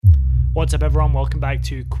What's up, everyone? Welcome back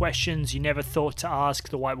to Questions You Never Thought to Ask,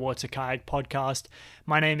 the Whitewater Kayak Podcast.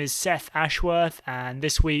 My name is Seth Ashworth, and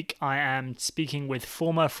this week I am speaking with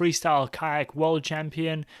former freestyle kayak world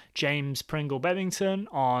champion James Pringle Bebbington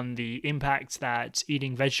on the impact that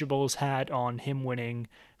eating vegetables had on him winning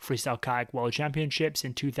freestyle kayak world championships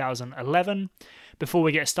in 2011. Before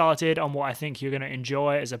we get started on what I think you're going to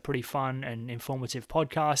enjoy as a pretty fun and informative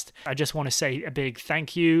podcast, I just want to say a big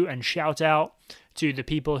thank you and shout out to the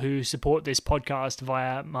people who support this podcast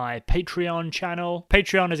via my Patreon channel.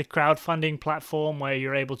 Patreon is a crowdfunding platform where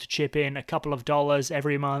you're able to chip in a couple of dollars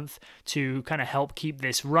every month to kind of help keep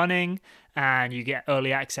this running, and you get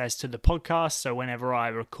early access to the podcast. So whenever I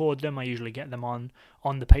record them, I usually get them on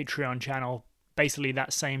the Patreon channel basically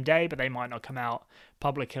that same day, but they might not come out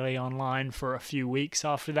publicly online for a few weeks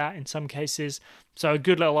after that in some cases. So a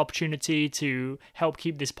good little opportunity to help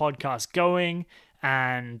keep this podcast going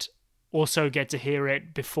and also get to hear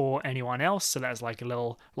it before anyone else. So that's like a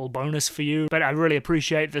little bonus for you. But I really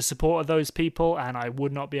appreciate the support of those people, and I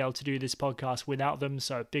would not be able to do this podcast without them.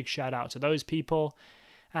 So big shout out to those people.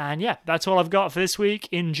 And yeah, that's all I've got for this week.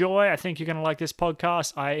 Enjoy. I think you're going to like this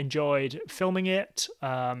podcast. I enjoyed filming it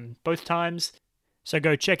both times. So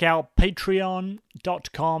go check out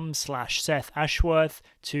patreon.com/Seth Ashworth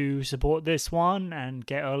to support this one and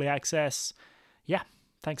get early access. Yeah,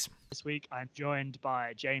 thanks. This week I'm joined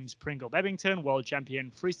by James Pringle Bebbington, world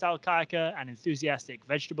champion freestyle kayaker and enthusiastic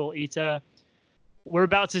vegetable eater. We're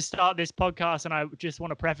about to start this podcast, and I just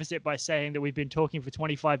want to preface it by saying that we've been talking for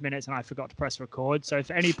 25 minutes and I forgot to press record. So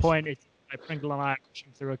if at any point Pringle and I are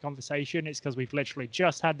pushing through a conversation, it's because we've literally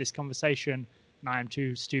just had this conversation and I am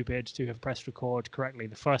too stupid to have pressed record correctly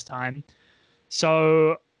the first time.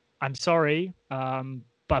 So I'm sorry,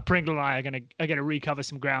 but Pringle and I are gonna recover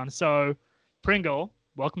some ground. So Pringle,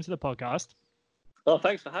 welcome to the podcast. Well,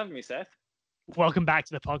 thanks for having me, Seth. Welcome back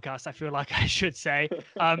to the podcast, I feel like I should say.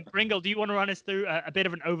 Pringle, do you want to run us through a bit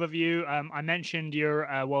of an overview? I mentioned you're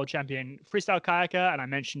a world champion freestyle kayaker, and I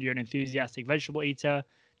mentioned you're an enthusiastic vegetable eater.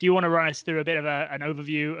 Do you want to run us through a bit of an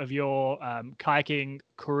overview of your kayaking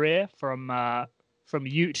career from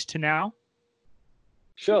Ute to now?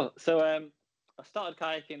 Sure. So I started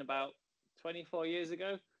kayaking about 24 years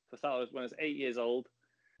ago. So I started when I was 8 years old.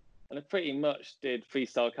 And I pretty much did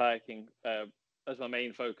freestyle kayaking as my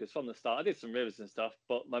main focus from the start. I did some rivers and stuff,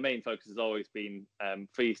 but my main focus has always been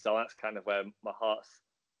freestyle. That's kind of where my heart's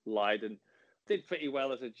lied, and did pretty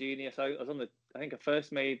well as a junior. So I was I think I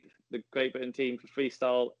first made the Great Britain team for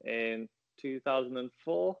freestyle in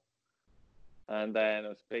 2004. And then I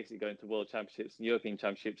was basically going to World Championships and European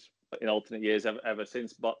Championships in alternate years ever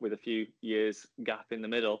since, but with a few years gap in the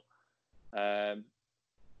middle. And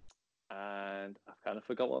I've kind of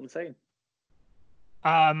forgot what I'm saying.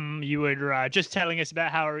 You were just telling us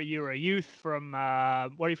about how you were a youth from, where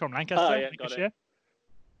are you from, Lancaster? Oh, yeah, Lancashire? got it.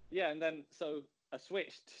 Yeah, and then so I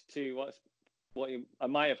switched to I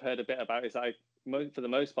might have heard a bit about is I, for the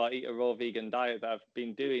most part, eat a raw vegan diet that I've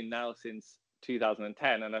been doing now since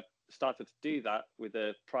 2010. And I've started to do that with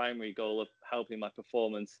the primary goal of helping my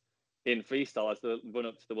performance in freestyle as the run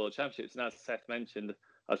up to the World Championships. And as Seth mentioned,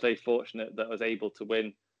 I was very fortunate that I was able to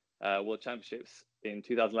win World Championships in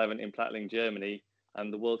 2011 in Plattling, Germany,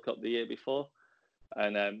 and the World Cup the year before.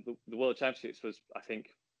 And the World Championships was, I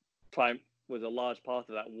think, was a large part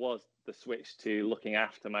of that was the switch to looking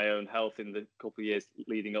after my own health in the couple of years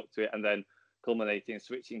leading up to it, and then culminating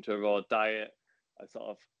switching to a raw diet. I sort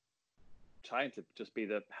of trying to just be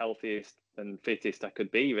the healthiest and fittest I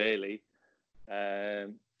could be, really.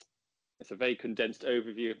 It's a very condensed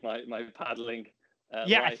overview of my paddling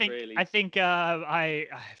life, really. I think I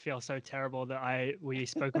feel so terrible that we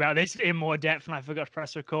spoke about this in more depth and I forgot to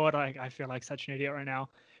press record. I feel like such an idiot right now.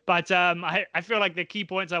 But I feel like the key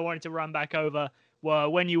points I wanted to run back over were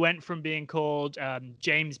when you went from being called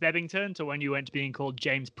James Bebbington to when you went to being called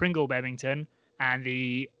James Pringle Bebbington, and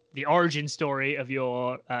the origin story of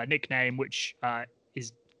your nickname, which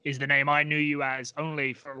is the name I knew you as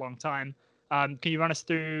only for a long time. Can you run us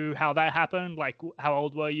through how that happened? Like, how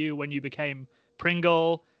old were you when you became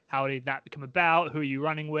Pringle? How did that come about? Who are you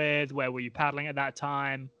running with? Where were you paddling at that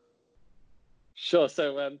time? Sure.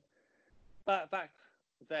 So back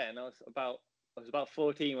then, I was about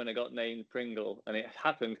 14 when I got named Pringle, and it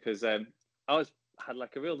happened because I had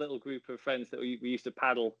like a real little group of friends that we used to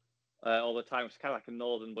paddle all the time. It's kind of like a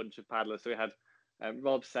northern bunch of paddlers. So we had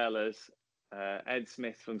Rob Sellers, Ed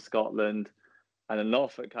Smith from Scotland, and a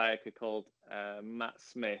Norfolk kayaker called Matt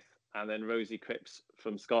Smith, and then Rosie Cripps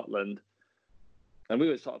from Scotland. And we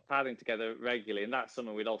were sort of paddling together regularly. And that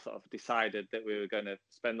summer, we'd all sort of decided that we were going to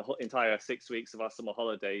spend the entire 6 weeks of our summer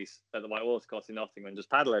holidays at the White Water Course in Nottingham and just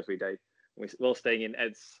paddle every day. We were all staying in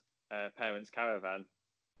Ed's parents' caravan.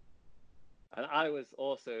 And I was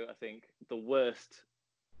also, I think, the worst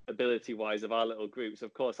ability-wise of our little groups.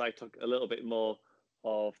 Of course, I took a little bit more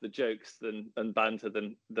of the jokes and banter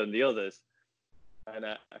than the others. And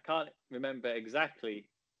I can't remember exactly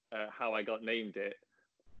how I got named it.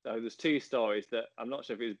 There's two stories that I'm not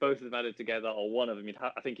sure if it was both of them added together or one of them.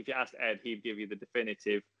 I think if you asked Ed, he'd give you the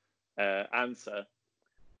definitive answer.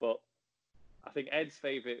 But I think Ed's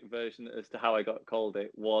favourite version as to how I got called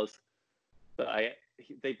it was that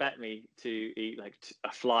they bet me to eat like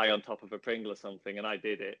a fly on top of a Pringle or something, and I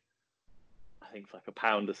did it. I think for like a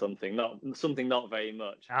pound or something, not very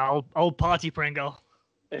much. Old party Pringle.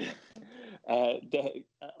 Or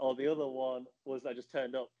the other one was I just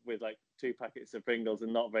turned up with like 2 packets of Pringles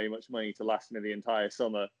and not very much money to last me the entire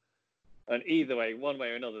summer. And either way, one way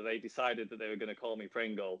or another, they decided that they were going to call me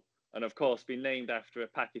Pringle. And of course, being named after a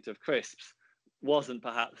packet of crisps wasn't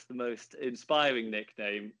perhaps the most inspiring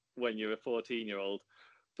nickname when you're a 14-year-old.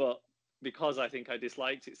 But because I think I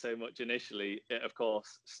disliked it so much initially, it of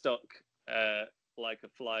course stuck like a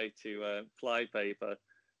fly to fly paper.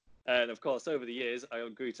 And of course, over the years, I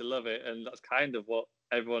grew to love it. And that's kind of what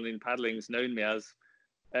everyone in paddling's known me as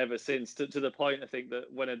ever since, to the point, I think, that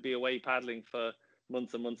when I'd be away paddling for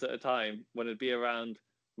months and months at a time, when I'd be around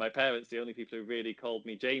my parents, the only people who really called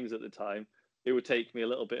me James at the time, it would take me a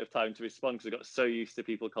little bit of time to respond because I got so used to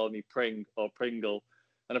people calling me Pring or Pringle.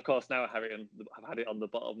 And of course, now I've had it on the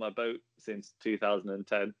bottom of my boat since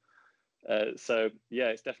 2010. So yeah,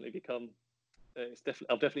 it's definitely become, I've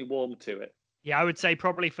definitely warmed to it. Yeah, I would say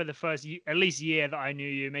probably for the first at least year that I knew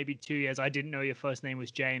you, maybe 2 years, I didn't know your first name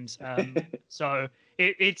was James. So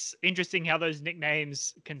it's interesting how those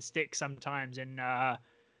nicknames can stick sometimes, and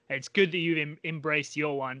it's good that you've embraced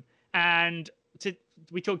your one. And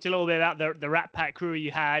we talked a little bit about the Rat Pack crew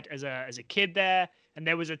you had as a kid there, and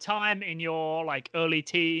there was a time in your like early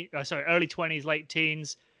 20s, late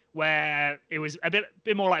teens, where it was a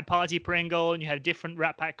bit more like Party Pringle, and you had a different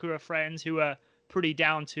Rat Pack crew of friends who were pretty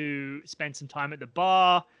down to spend some time at the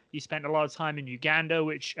bar. You spent a lot of time in Uganda,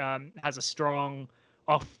 which has a strong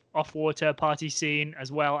off-water party scene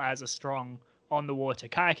as well as a strong on-the-water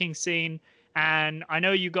kayaking scene. And I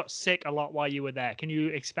know you got sick a lot while you were there. Can you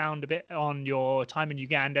expound a bit on your time in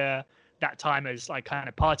Uganda, that time as like kind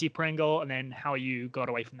of Party Pringle, and then how you got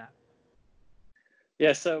away from that?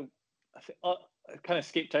 Yeah, so I kind of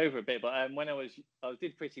skipped over a bit, but when I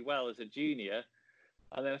did pretty well as a junior.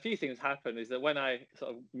 And then a few things happened is that when I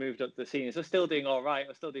sort of moved up to the seniors, I was still doing all right. I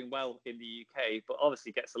was still doing well in the UK, but obviously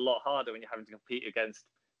it gets a lot harder when you're having to compete against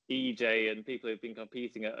EJ and people who've been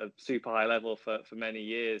competing at a super high level for many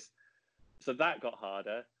years. So that got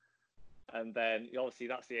harder. And then obviously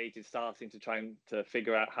that's the age of starting to trying to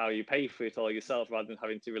figure out how you pay for it all yourself rather than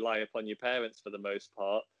having to rely upon your parents for the most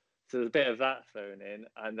part. So there's a bit of that thrown in.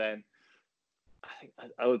 And then I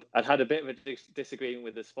think I'd had a bit of a disagreement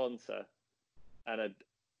with the sponsor. And I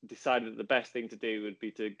decided that the best thing to do would be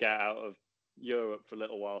to get out of Europe for a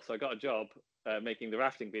little while. So I got a job making the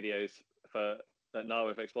rafting videos at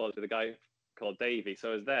Narwhal Explorers with a guy called Davey.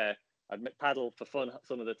 So I was there. I'd paddle for fun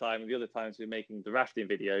some of the time, and the other times we were making the rafting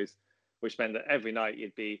videos, which meant that every night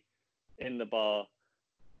you'd be in the bar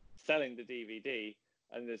selling the DVD.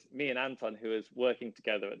 And there's me and Anton, who was working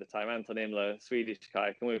together at the time, Anton Imler, Swedish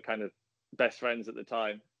kayak, and we were kind of best friends at the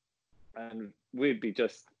time. And we'd be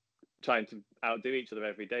just trying to outdo each other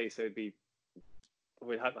every day. So I think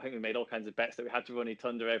we made all kinds of bets that we had to run each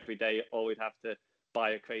under every day, or we'd have to buy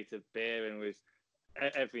a crate of beer, and it was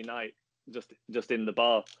every night just in the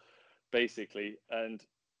bar, basically. And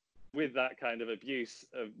with that kind of abuse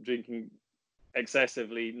of drinking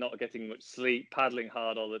excessively, not getting much sleep, paddling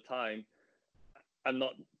hard all the time, and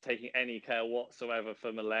not taking any care whatsoever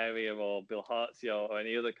for malaria or bilharzia or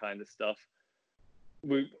any other kind of stuff,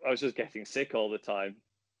 I was just getting sick all the time.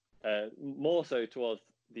 More so towards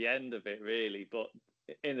the end of it, really, but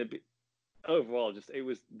overall, it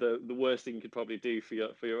was the worst thing you could probably do for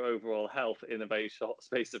your overall health in a very short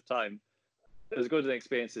space of time. As good an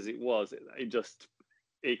experience as it was,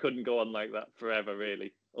 it couldn't go on like that forever,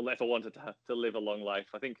 really, unless I wanted to live a long life.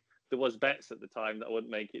 I think there was bets at the time that I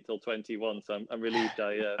wouldn't make it till 21, so I'm relieved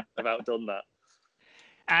I've outdone that.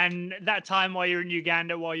 And that time while you were in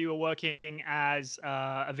Uganda, while you were working as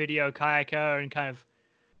a video kayaker and kind of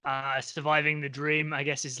surviving the dream, I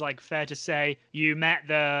guess is like fair to say, you met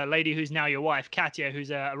the lady who's now your wife, Katya,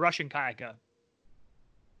 who's a Russian kayaker.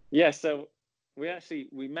 Yeah, so we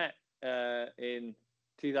met in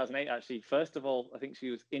 2008. Actually, first of all, I think she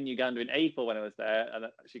was in Uganda in April when I was there, and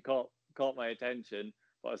she caught my attention,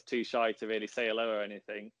 but I was too shy to really say hello or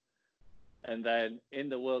anything. And then in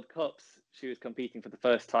the World Cups, she was competing for the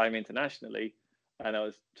first time internationally, and I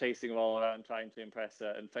was chasing her all around trying to impress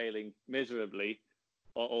her and failing miserably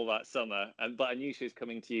all that summer. But I knew she was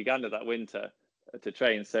coming to Uganda that winter to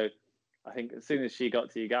train. So I think as soon as she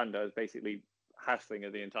got to Uganda, I was basically hassling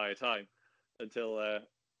her the entire time until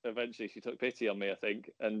eventually she took pity on me, I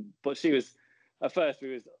think. But she was, at first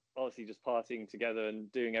we was obviously just partying together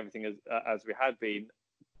and doing everything as we had been.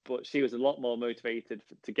 But she was a lot more motivated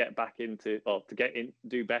to get back into, or to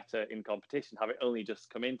do better in competition, having only just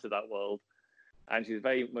come into that world. And she was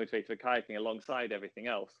very motivated for kayaking alongside everything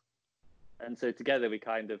else. And so together we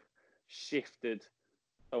kind of shifted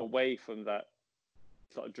away from that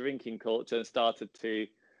sort of drinking culture and started to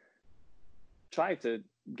try to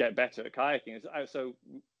get better at kayaking. So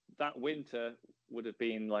that winter would have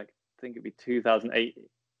been like, I think it'd be 2008,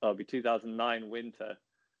 or it'd be 2009 winter.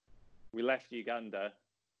 We left Uganda.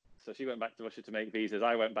 So she went back to Russia to make visas.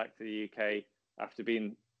 I went back to the UK after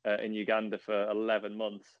being in Uganda for 11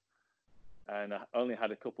 months. And I only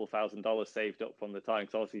had a couple $1,000 saved up from the time.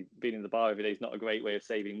 Because obviously being in the bar every day is not a great way of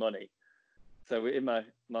saving money. So in my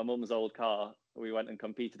mum's old car, we went and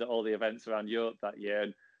competed at all the events around Europe that year.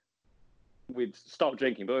 And we'd stopped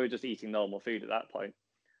drinking, but we were just eating normal food at that point.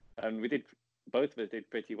 And both of us did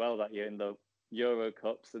pretty well that year in the Euro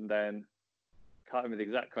Cups. And then, can't remember the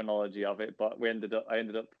exact chronology of it, but I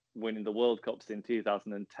ended up winning the World Cups in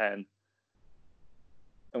 2010.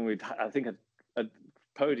 And I think, a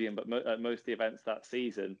podium, but at most of the events that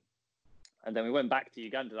season. And then we went back to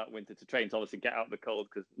Uganda that winter to train to obviously get out of the cold,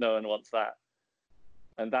 because no one wants that.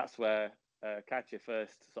 And that's where Katya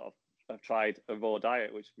first sort of tried a raw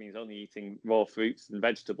diet, which means only eating raw fruits and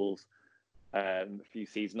vegetables, a few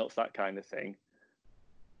seeds, nuts, that kind of thing.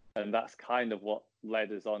 And that's kind of what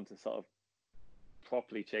led us on to sort of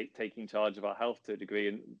properly taking charge of our health to a degree,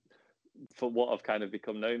 and for what I've kind of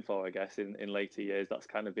become known for, I guess, in later years. That's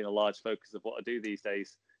kind of been a large focus of what I do these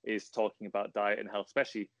days, is talking about diet and health,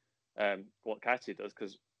 especially what Katya does,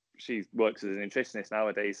 because she works as a nutritionist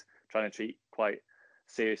nowadays, trying to treat quite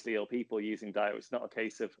seriously ill people using diet. It's not a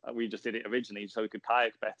case of we just did it originally so we could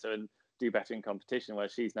kayak better and do better in competition, where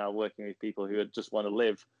she's now working with people who just want to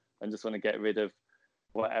live and just want to get rid of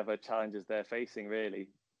whatever challenges they're facing, really.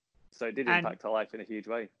 So it did impact our life in a huge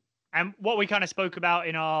way. And what we kind of spoke about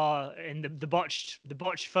in the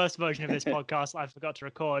botched first version of this podcast I forgot to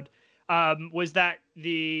record, was that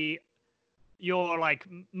your like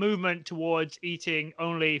movement towards eating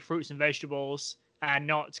only fruits and vegetables and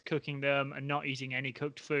not cooking them and not eating any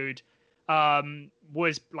cooked food,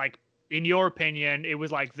 was like, in your opinion, it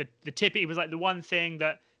was like it was like the one thing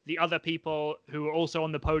that the other people who were also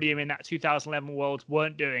on the podium in that 2011 Worlds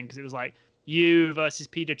weren't doing, because it was like you versus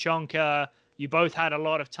Peter Chonka. You both had a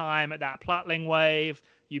lot of time at that Plattling wave.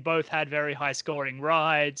 You both had very high scoring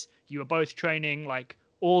rides. You were both training like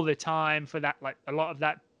all the time for that, like a lot of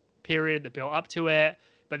that period that built up to it.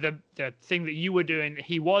 But the thing that you were doing that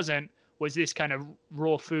he wasn't was this kind of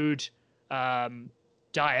raw food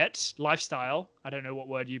diet, lifestyle. I don't know what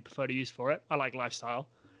word you prefer to use for it. I like lifestyle.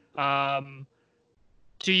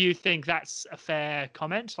 Do you think that's a fair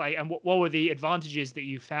comment? Like, and what were the advantages that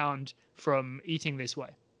you found from eating this way?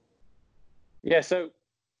 Yeah, so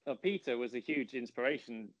Peter was a huge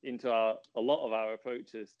inspiration into a lot of our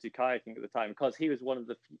approaches to kayaking at the time, because he was one of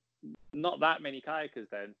the not that many kayakers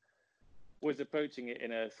then was approaching it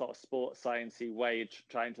in a sort of sports sciencey way,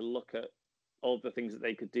 trying to look at all the things that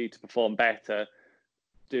they could do to perform better,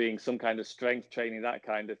 doing some kind of strength training, that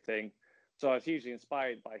kind of thing. So I was hugely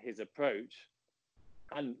inspired by his approach,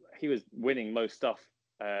 and he was winning most stuff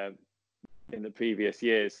in the previous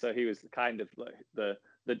years. So he was kind of like the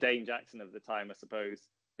Dane Jackson of the time, I suppose,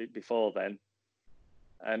 before then.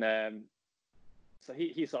 And so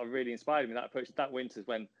he sort of really inspired me, that approach. That winter's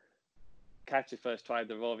when Katya first tried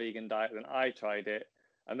the raw vegan diet, then I tried it.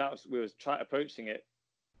 And we was approaching it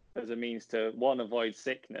as a means to, one, avoid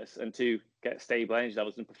sickness, and two, get stable energy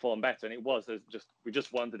levels and perform better. And we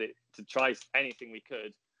just wanted it to try anything we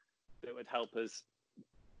could that would help us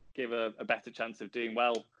give a better chance of doing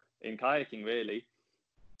well in kayaking, really.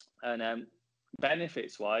 And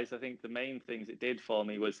benefits wise, I think the main things it did for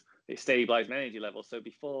me was it stabilized my energy level. So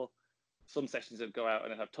before, some sessions I'd go out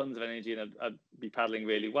and I'd have tons of energy and I'd be paddling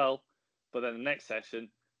really well, but then the next session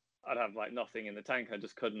I'd have like nothing in the tank. I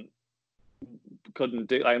just couldn't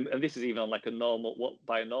do, and this is even on like what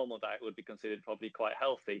by a normal diet would be considered probably quite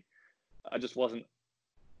healthy. I just wasn't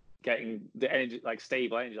getting the energy, like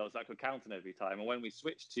stable energy levels that I could count on every time. And when we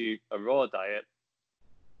switched to a raw diet,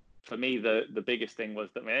 for me, the biggest thing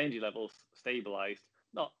was that my energy levels stabilized,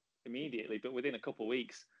 not immediately, but within a couple of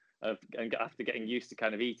weeks and after getting used to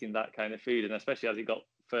kind of eating that kind of food. And especially as it got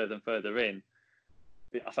further and further in,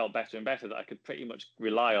 I felt better and better, that I could pretty much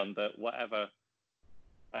rely on that whatever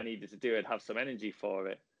I needed to do and have some energy for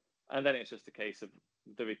it. And then it's just a case of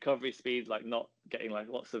the recovery speed, like not getting like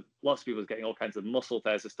lots of people getting all kinds of muscle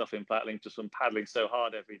tears and stuff in paddling just from paddling so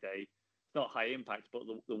hard every day. It's not high impact, but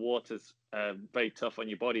the water's very tough on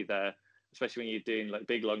your body there, especially when you're doing like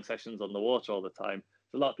big long sessions on the water all the time.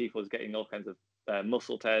 So a lot of people is getting all kinds of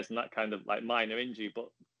muscle tears and that kind of like minor injury, but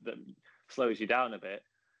that slows you down a bit.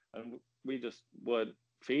 And we just weren't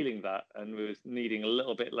feeling that, and we was needing a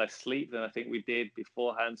little bit less sleep than I think we did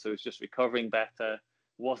beforehand. So it was just recovering better,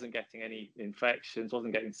 wasn't getting any infections,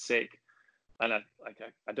 wasn't getting sick. And I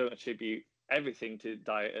don't attribute everything to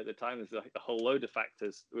diet at the time. There's like a whole load of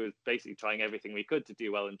factors. We were basically trying everything we could to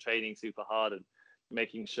do well and training super hard and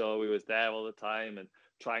making sure we was there all the time and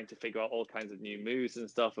trying to figure out all kinds of new moves and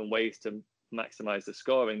stuff and ways to maximize the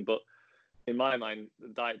scoring. But in my mind, the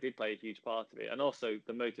diet did play a huge part of it, and also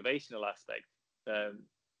the motivational aspect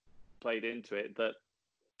played into it. That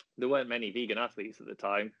there weren't many vegan athletes at the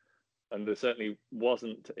time, and there certainly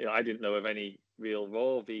wasn't. I didn't know of any real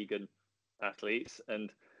raw vegan athletes,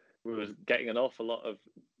 and we were getting an awful lot of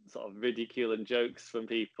sort of ridicule and jokes from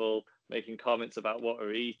people making comments about what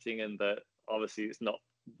we're eating, and that obviously it's not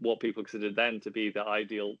what people considered then to be the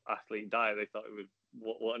ideal athlete diet. They thought it would,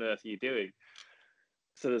 what on earth are you doing?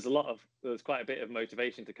 So there's quite a bit of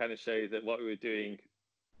motivation to kind of show that what we were doing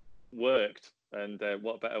worked, and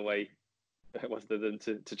what better way was there than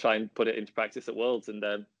to try and put it into practice at Worlds. And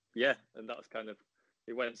and that was kind of,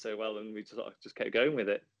 it went so well, and we just kept going with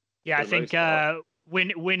it. Yeah, I think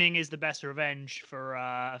winning is the best revenge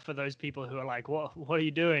for those people who are like, what are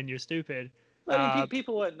you doing? You're stupid. I mean,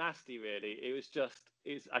 people weren't nasty, really. It was just,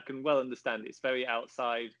 I can well understand it's very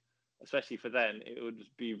outside, especially for then. It would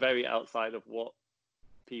be very outside of what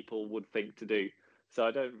people would think to do. So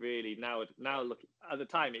I don't really now look at the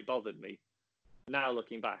time it bothered me. Now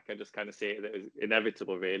looking back, I just kind of see it as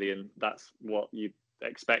inevitable, really, and that's what you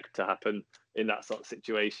expect to happen in that sort of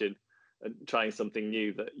situation. And trying something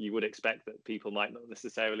new that you would expect that people might not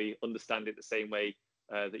necessarily understand it the same way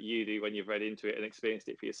that you do when you've read into it and experienced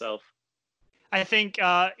it for yourself. I think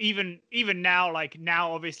even now, like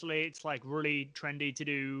now, obviously it's like really trendy to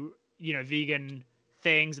do, vegan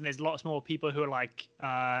things, and there's lots more people who are like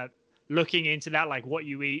looking into that, like what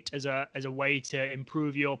you eat as a way to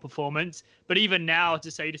improve your performance. But even now,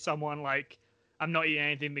 to say to someone like, I'm not eating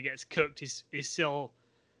anything that gets cooked is still,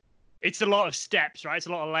 it's a lot of steps, right? It's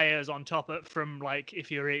a lot of layers on top of, from like if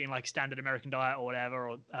you're eating like standard American diet or whatever,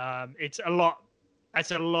 or it's a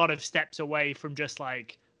lot of steps away from just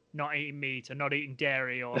like not eating meat or not eating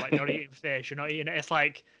dairy or like not eating fish or not eating, it's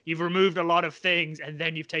like you've removed a lot of things and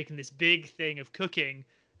then you've taken this big thing of cooking,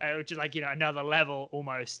 which is like, another level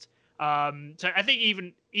almost. So I think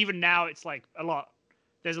even now it's like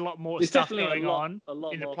there's a lot more stuff going on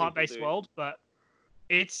in the plant-based world, but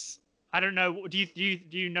it's, I don't know. Do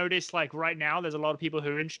you notice like right now there's a lot of people who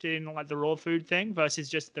are interested in like the raw food thing versus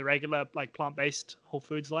just the regular like plant-based whole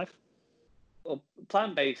foods life? Well,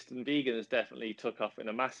 plant-based and vegan has definitely took off in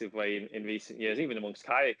a massive way in recent years, even amongst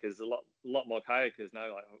kayakers. A lot more kayakers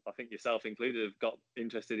now, like, I think yourself included, have got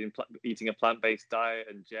interested in eating a plant-based diet,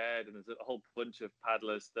 and Jed, and there's a whole bunch of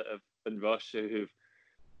paddlers that have, and Rush, who've,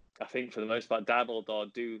 I think for the most part, dabbled or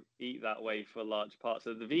do eat that way for a large part.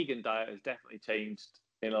 So the vegan diet has definitely changed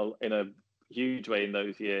in a huge way in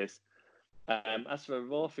those years. As for a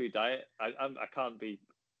raw food diet, I can't be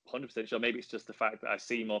 100% sure. Maybe it's just the fact that I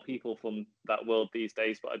see more people from that world these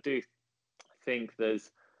days, but I do think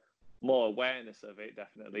there's more awareness of it,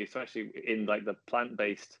 definitely, especially in like the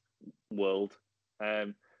plant-based world.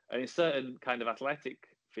 And in certain kind of athletic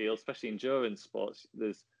fields, especially endurance sports,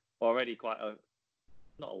 there's already quite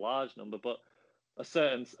not a large number, but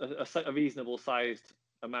a reasonable sized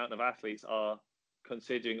amount of athletes are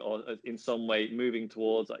considering or in some way moving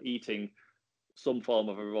towards eating some form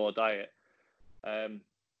of a raw diet.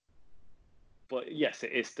 But yes,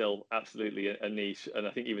 it is still absolutely a niche, and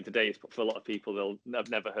I think even today, for a lot of people, they'll have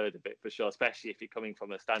never heard of it for sure. Especially if you're coming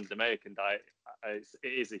from a standard American diet, it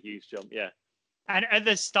is a huge jump. Yeah. And at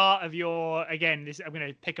the start of your, again, I'm going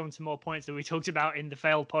to pick on some more points that we talked about in the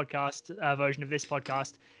failed podcast version of this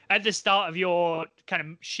podcast. At the start of your kind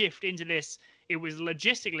of shift into this, it was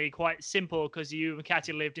logistically quite simple because you and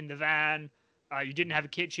Katya lived in the van. You didn't have a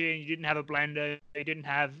kitchen, you didn't have a blender, you didn't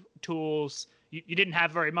have tools, you didn't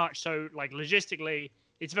have very much. So like logistically,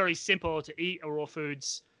 it's very simple to eat a raw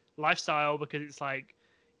foods lifestyle because it's like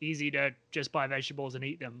easy to just buy vegetables and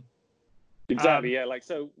eat them. Exactly, yeah. Like,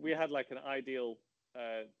 so we had like an ideal,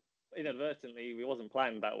 inadvertently, it wasn't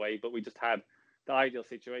planned that way, but we just had the ideal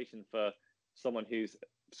situation for someone who's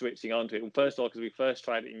switching onto it. First of all, because we first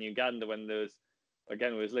tried it in Uganda when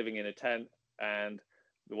we was living in a tent, and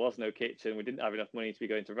there was no kitchen. We didn't have enough money to be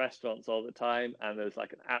going to restaurants all the time. And there's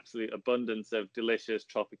like an absolute abundance of delicious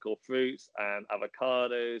tropical fruits and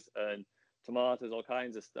avocados and tomatoes, all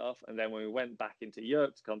kinds of stuff. And then when we went back into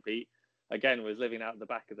Europe to compete, again, we was living out the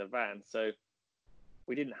back of the van. So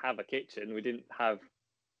we didn't have a kitchen.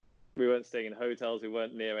 We weren't staying in hotels. We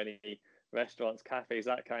weren't near any restaurants, cafes,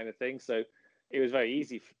 that kind of thing. So it was very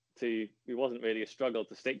easy it wasn't really a struggle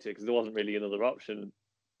to stick to because there wasn't really another option,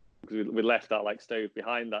 because we left our like stove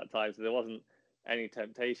behind that time. So there wasn't any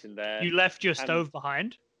temptation there. You left your stove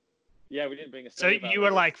behind? Yeah, we didn't bring a stove. So you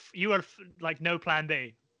were like no plan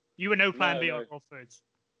B. You were no plan B on raw foods.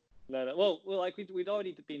 No. Well, like we'd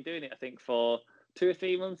already been doing it, I think, for 2 or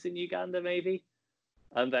 3 months in Uganda, maybe.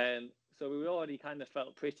 And then, so we already kind of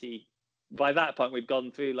felt pretty, by that point, we'd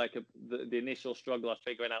gone through like the initial struggle of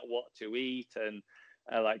figuring out what to eat and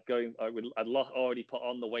I'd already put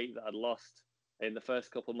on the weight that I'd lost in the first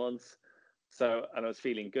couple of months. So, and I was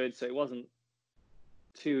feeling good. So it wasn't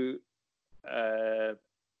too, I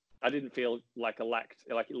didn't feel like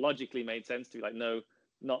it logically made sense to be like, no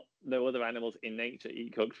other animals in nature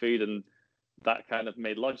eat cooked food, and that kind of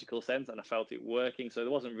made logical sense, and I felt it working. So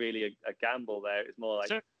there wasn't really a gamble there. It was more like,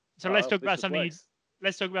 so let's talk about something.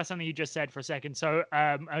 Let's talk about something you just said for a second. So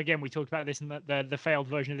again, we talked about this in the failed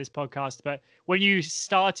version of this podcast, but when you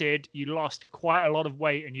started, you lost quite a lot of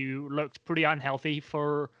weight and you looked pretty unhealthy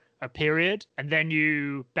for a period, and then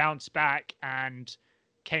you bounced back and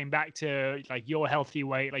came back to like your healthy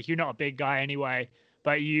weight. Like, you're not a big guy anyway,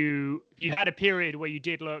 but you had a period where you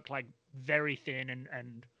did look like very thin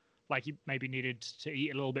and like you maybe needed to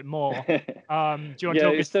eat a little bit more. Do you want to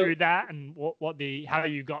talk us through that and how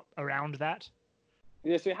you got around that?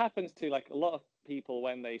 Yeah, so it happens to like a lot of people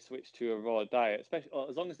when they switch to a raw diet, especially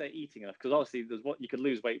as long as they're eating enough, because obviously you could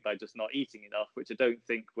lose weight by just not eating enough, which I don't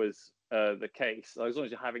think was the case. So as long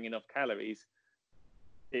as you're having enough calories,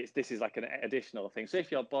 this is like an additional thing. So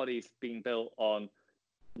if your body's being built on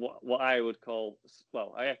what I would call,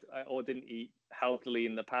 well, I didn't eat healthily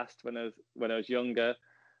in the past when I was younger,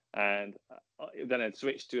 and then I'd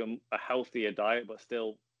switched to a healthier diet, but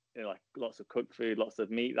still, like lots of cooked food, lots of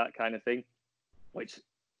meat, that kind of thing, which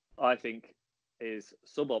I think is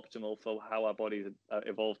suboptimal for how our bodies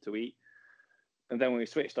evolved to eat. And then when we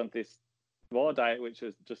switched onto this raw diet, which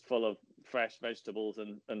was just full of fresh vegetables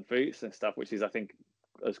and fruits and stuff, which is, I think,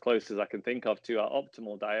 as close as I can think of to our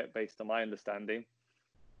optimal diet based on my understanding,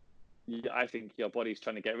 I think your body's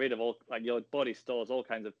trying to get rid of your body stores all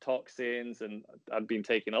kinds of toxins, and I've been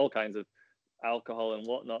taking all kinds of alcohol and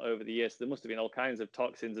whatnot over the years. So there must have been all kinds of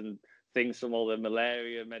toxins and things from all the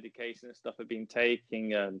malaria medication and stuff I've been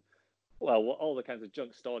taking, and all the kinds of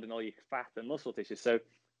junk stored in all your fat and muscle tissue. So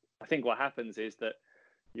I think what happens is that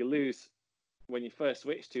you lose, when you first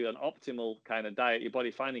switch to an optimal kind of diet, your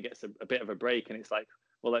body finally gets a bit of a break, and it's like,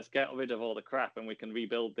 well, let's get rid of all the crap and we can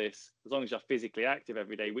rebuild this as long as you're physically active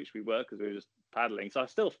every day, which we were because we were just paddling. So I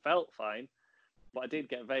still felt fine, but I did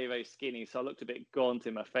get very, very skinny. So I looked a bit gaunt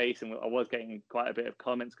in my face, and I was getting quite a bit of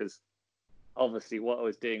comments because obviously what I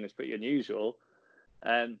was doing was pretty unusual.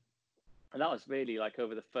 And that was really like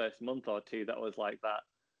over the first month or two that was like that.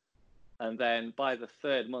 And then by the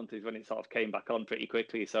third month is when it sort of came back on pretty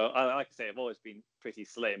quickly. So like I say, I've always been pretty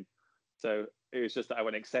slim. So it was just that I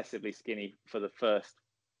went excessively skinny for the first,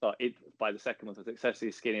 by the second month I was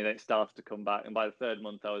excessively skinny, then it started to come back. And by the third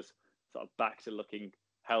month, I was sort of back to looking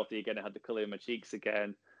healthy again. I had the colour in my cheeks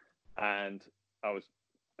again. And I was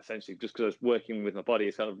essentially, just because I was working with my body,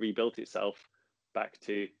 it's kind of rebuilt itself back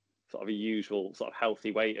to sort of a usual sort of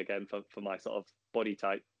healthy weight again for my sort of body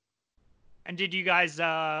type. And did you guys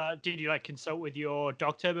like consult with your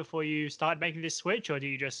doctor before you started making this switch, or do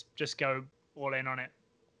you just go all in on it?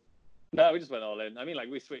 No, we just went all in. I mean, like,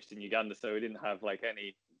 we switched in Uganda, so we didn't have like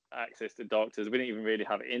any access to doctors. We didn't even really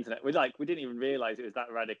have internet. We didn't even realize it was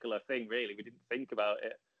that radical a thing, really. We didn't think about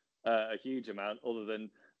it a huge amount, other than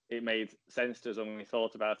it made sense to us when we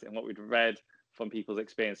thought about it, and what we'd read from people's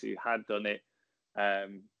experience who had done it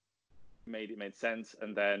made sense.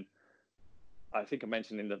 And then I think I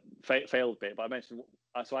mentioned in the failed bit, but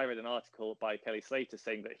I read an article by Kelly Slater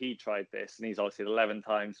saying that he tried this, and he's obviously an 11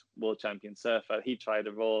 times world champion surfer. He tried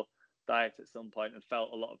a raw diet at some point and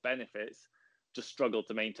felt a lot of benefits, just struggled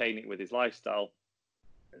to maintain it with his lifestyle.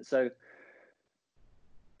 So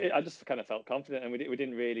I just kind of felt confident, and we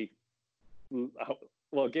didn't really,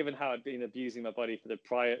 well, given how I'd been abusing my body for the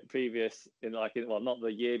previous, not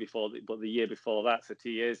the year before, but the year before that, so 2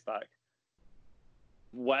 years back,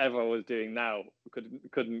 whatever I was doing now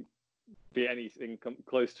couldn't be anything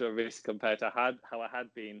close to a risk compared to how I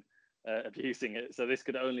had been abusing it. So this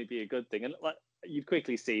could only be a good thing. And like, you'd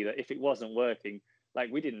quickly see that if it wasn't working,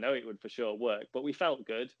 Like, we didn't know it would for sure work, but we felt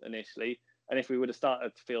good initially. And if we would have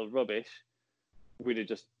started to feel rubbish, we'd have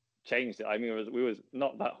just changed it. I mean, we was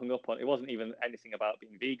not that hung up on it. Wasn't even anything about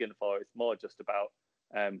being vegan for it. It's more just about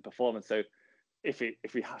performance. So if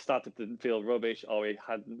we started to feel rubbish, or we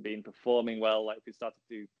hadn't been performing well, like if we started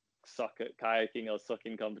to suck at kayaking or suck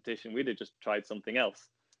in competition, we'd have just tried something else.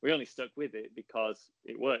 We only stuck with it because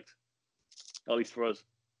it worked, at least for us.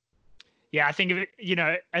 Yeah, I think, if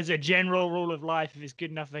it, as a general rule of life, if it's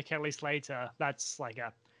good enough for Kelly Slater, that's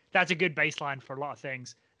a good baseline for a lot of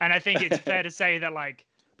things. And I think it's fair to say that like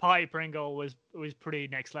Party Pringle was pretty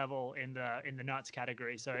next level in the nuts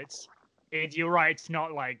category. So you're right. It's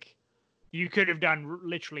not like you could have done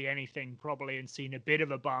literally anything probably and seen a bit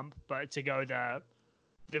of a bump, but to go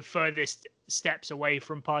the furthest steps away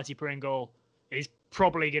from Party Pringle is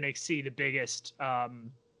probably going to see the biggest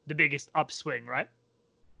upswing, right?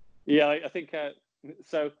 Yeah, I think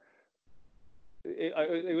so.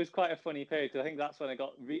 It was quite a funny period. I think that's when I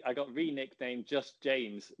got re-nicknamed Just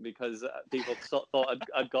James, because people thought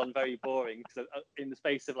I'd gone very boring. So in the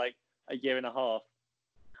space of like a year and a half,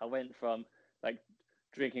 I went from like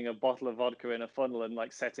drinking a bottle of vodka in a funnel and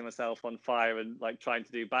like setting myself on fire and like trying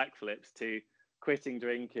to do backflips, to quitting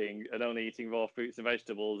drinking and only eating raw fruits and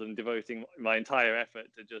vegetables and devoting my entire effort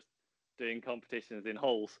to just doing competitions in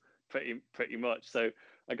holes, pretty much. So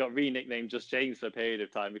I got re-nicknamed Just James for a period of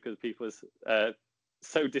time because people was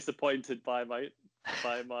so disappointed by my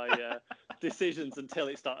decisions until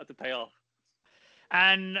it started to pay off.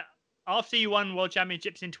 And after you won World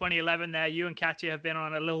Championships in 2011, there you and Katya have been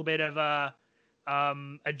on a little bit of a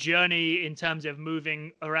journey in terms of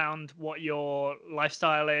moving around what your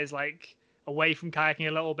lifestyle is, like away from kayaking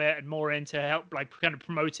a little bit and more into help, like kind of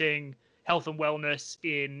promoting health and wellness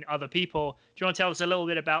in other people. Do you want to tell us a little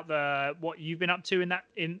bit about what you've been up to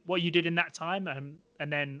in what you did in that time?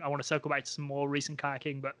 And then I want to circle back to some more recent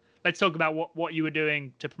kayaking, but let's talk about what you were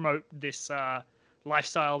doing to promote this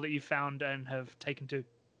lifestyle that you found and have taken to.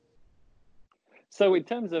 So in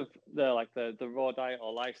terms of the raw diet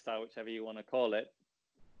or lifestyle, whichever you want to call it,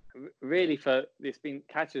 really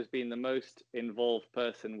Katya's been the most involved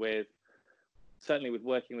person with, certainly with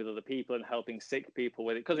working with other people and helping sick people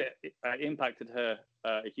with it, because it impacted her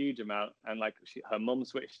a huge amount. And like her mum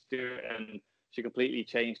switched to it and she completely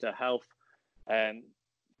changed her health. And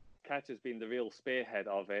Katya's been the real spearhead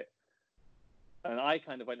of it. And I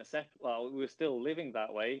kind of went we were still living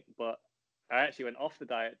that way, but I actually went off the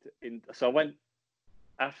diet. So I went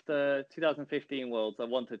after 2015 Worlds. I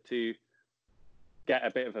wanted to get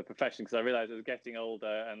a bit of a profession because I realized I was getting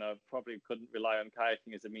older and I probably couldn't rely on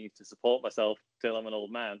kayaking as a means to support myself till I'm an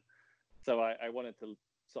old man. So I wanted to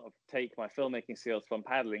sort of take my filmmaking skills from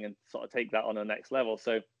paddling and sort of take that on the next level.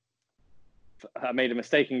 So I made a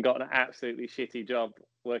mistake and got an absolutely shitty job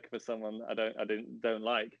working for someone I don't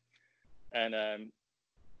like, and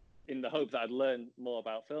in the hope that I'd learn more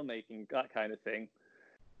about filmmaking, that kind of thing.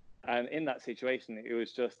 And in that situation, it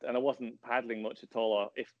was just, and I wasn't paddling much at all,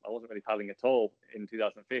 or if I wasn't really paddling at all in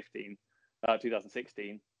 2016,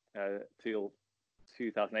 till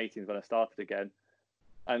 2018 is when I started again.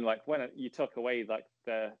 And like when you took away like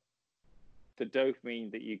the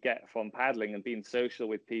dopamine that you get from paddling and being social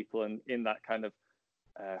with people and in that kind of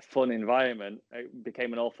fun environment, it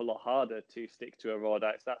became an awful lot harder to stick to a raw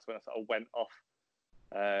diet. So that's when I sort of went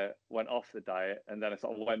off the diet, and then I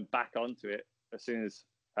sort of went back onto it as soon as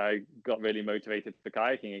I got really motivated for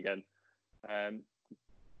kayaking again. And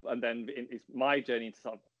then it's my journey to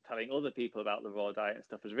sort of telling other people about the raw diet and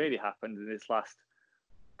stuff has really happened in this last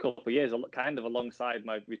couple of years, kind of alongside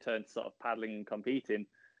my return to sort of paddling and competing,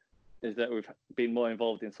 is that we've been more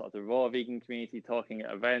involved in sort of the raw vegan community, talking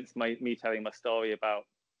at events, me telling my story about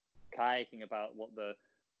kayaking, about what the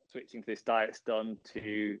switching to this diet's done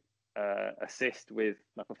to assist with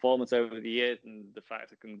my performance over the years, and the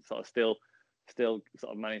fact I can sort of still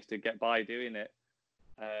sort of manage to get by doing it.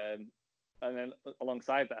 And then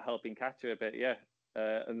alongside that, helping Katya a bit,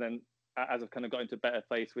 and then as I've kind of got into a better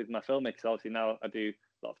place with my filmmaking, obviously now I do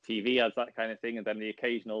a lot of TV ads, that kind of thing, and then the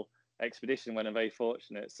occasional expedition when I'm very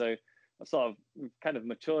fortunate. So I've sort of kind of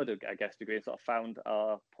matured, I guess, degree, and sort of found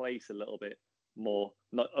our place a little bit more,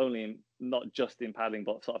 not just in paddling,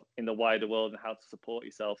 but sort of in the wider world and how to support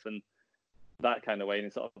yourself and that kind of way.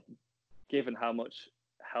 And sort of given how much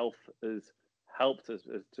health has helped us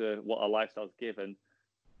as to what our lifestyle's given,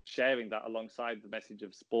 sharing that alongside the message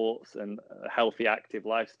of sports and a healthy, active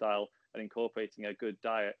lifestyle and incorporating a good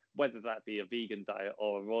diet, whether that be a vegan diet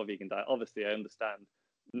or a raw vegan diet. Obviously, I understand,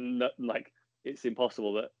 like, it's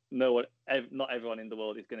impossible that not everyone in the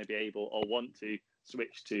world is going to be able or want to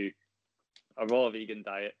switch to a raw vegan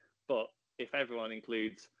diet. But if everyone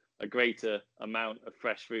includes a greater amount of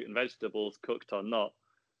fresh fruit and vegetables, cooked or not,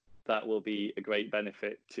 that will be a great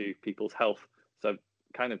benefit to people's health. So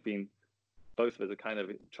kind of been, both of us are kind of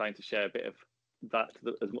trying to share a bit of that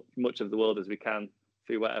to as much of the world as we can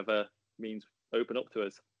through whatever means open up to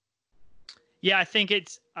us. Yeah, I think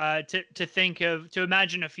it's to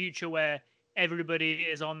imagine a future where everybody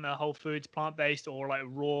is on the whole foods plant-based or like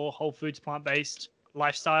raw whole foods plant-based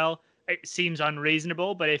lifestyle. It seems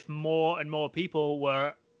unreasonable, but if more and more people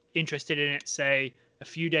were interested in it, say a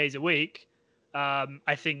few days a week,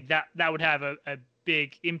 I think that would have a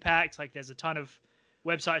big impact. Like there's a ton of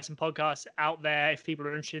websites and podcasts out there if people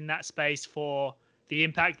are interested in that space for the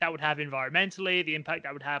impact that would have environmentally, the impact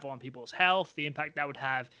that would have on people's health, the impact that would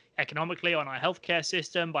have economically on our healthcare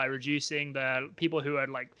system by reducing the people who are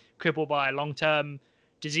like crippled by long-term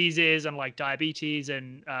diseases and like diabetes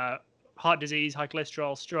and heart disease, high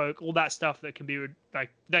cholesterol, stroke, all that stuff that can be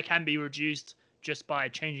that can be reduced just by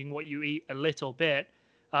changing what you eat a little bit.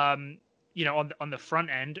 You know, on the front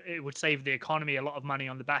end, it would save the economy a lot of money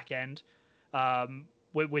on the back end.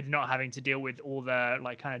 With not having to deal with all the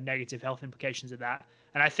like kind of negative health implications of that.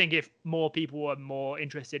 And I think if more people were more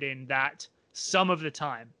interested in that some of the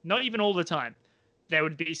time, not even all the time, there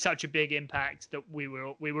would be such a big impact that we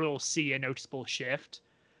will all see a noticeable shift.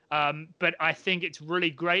 But I think it's really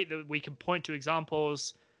great that we can point to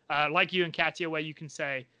examples like you and Katia, where you can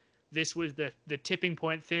say, this was the tipping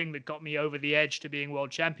point thing that got me over the edge to being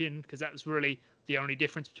world champion, because that was really the only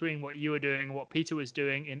difference between what you were doing and what Peter was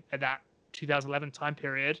doing in that 2011 time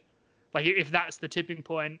period. Like if that's the tipping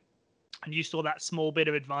point and you saw that small bit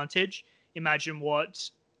of advantage, imagine what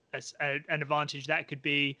an advantage that could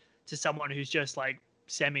be to someone who's just like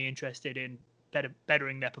semi-interested in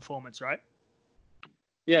bettering their performance, right?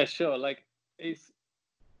 Yeah, sure. Like it's,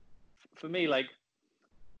 for me, like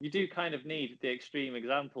you do kind of need the extreme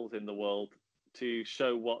examples in the world to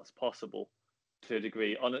show what's possible to a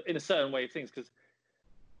degree in a certain way of things, because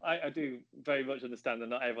I do very much understand that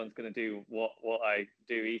not everyone's going to do what I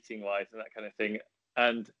do eating wise and that kind of thing.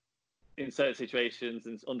 And in certain situations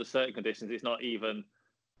and under certain conditions, it's not even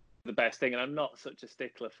the best thing. And I'm not such a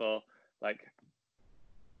stickler for, like,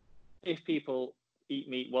 if people eat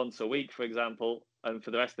meat once a week, for example, and for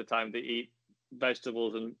the rest of the time they eat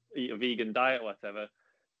vegetables and eat a vegan diet or whatever,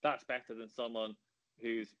 that's better than someone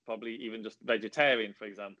who's probably even just vegetarian, for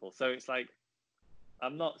example. So it's like,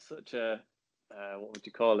 I'm not such a, what would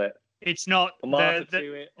you call it? It's not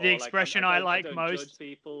the expression I like don't most. Judge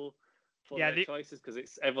people for their choices, because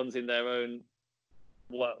it's everyone's in their own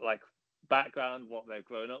background, what they've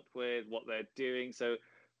grown up with, what they're doing. So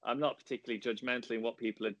I'm not particularly judgmental in what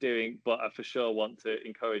people are doing, but I for sure want to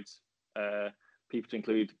encourage people to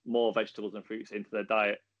include more vegetables and fruits into their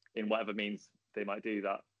diet in whatever means they might do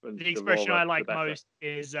that. And the expression I like most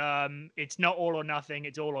is it's not all or nothing,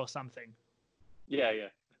 it's all or something. Yeah.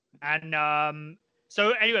 And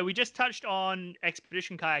so anyway, we just touched on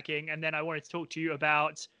expedition kayaking, and then I wanted to talk to you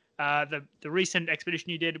about the recent expedition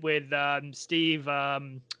you did with Steve.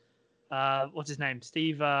 What's his name?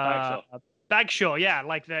 Steve Bagshaw. Yeah,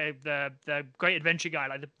 like the great adventure guy,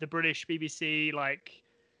 like the British BBC, like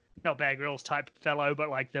not Bear Grylls type fellow, but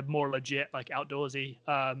like the more legit, like outdoorsy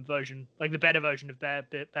version, like the better version of Bear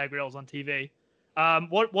Grylls on TV.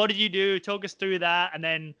 What did you do? Talk us through that, and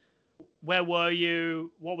then where were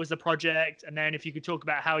you? What was the project? And then if you could talk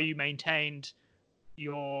about how you maintained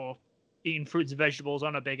your eating fruits and vegetables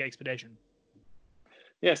on a big expedition.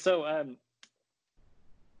 Yeah, so I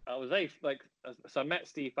was so I met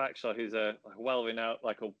Steve Bagshaw, who's a well-renowned,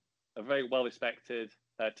 a very well-respected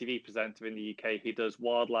TV presenter in the UK. He does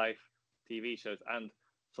wildlife TV shows and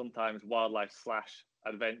sometimes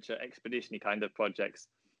wildlife/adventure expedition kind of projects.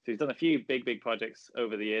 So he's done a few big projects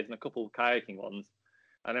over the years and a couple of kayaking ones.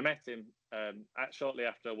 And I met him shortly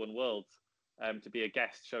after I won Worlds to be a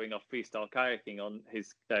guest showing off freestyle kayaking on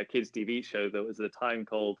his kids' TV show that was at the time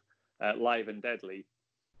called Live and Deadly.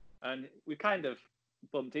 And we kind of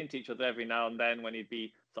bumped into each other every now and then when he'd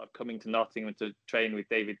be sort of coming to Nottingham to train with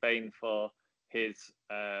David Bain for his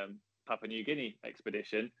Papua New Guinea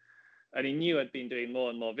expedition. And he knew I'd been doing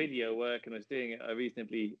more and more video work and was doing it at a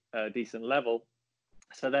reasonably decent level.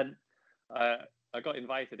 So then I got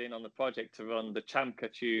invited in on the project to run the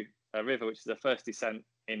Chamkachu River, which is the first descent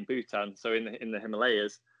in Bhutan, so in the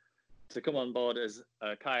Himalayas, to come on board as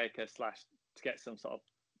a kayaker / to get some sort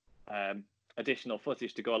of additional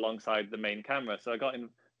footage to go alongside the main camera. So I got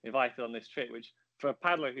invited on this trip, which for a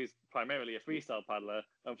paddler who's primarily a freestyle paddler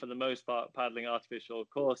and for the most part paddling artificial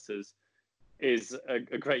courses is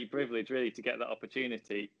a great privilege, really, to get that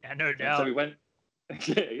opportunity. Yeah, no doubt. And so we went,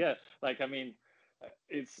 yeah, like, I mean,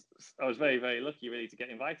 I was very, very lucky, really, to get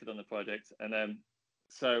invited on the project. And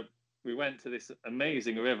so we went to this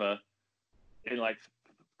amazing river in like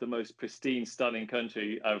the most pristine, stunning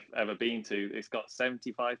country I've ever been to. It's got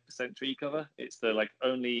 75% tree cover. It's the like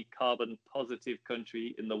only carbon positive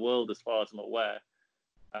country in the world, as far as I'm aware,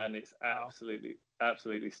 and it's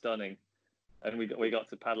absolutely stunning. And we got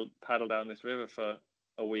to paddle down this river for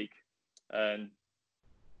a week. And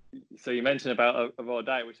so you mentioned about a raw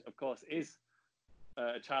diet, which of course is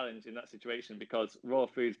a challenge in that situation, because raw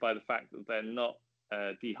foods, by the fact that they're not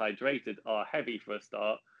dehydrated, are heavy for a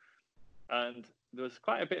start. And there was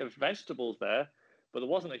quite a bit of vegetables there, but there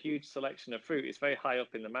wasn't a huge selection of fruit. It's very high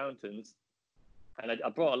up in the mountains. And I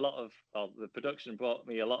brought a lot of, well, the production brought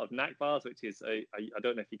me a lot of knack bars, which is, I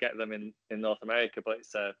don't know if you get them in North America, but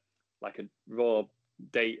it's like a raw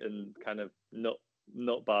date and kind of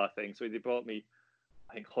nut bar thing. So they brought me,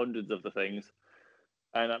 I think, hundreds of the things.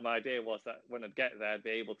 And my idea was that when I'd get there, I'd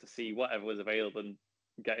be able to see whatever was available and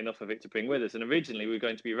get enough of it to bring with us. And originally we were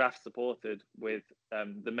going to be raft supported with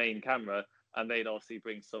the main camera, and they'd also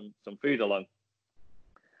bring some food along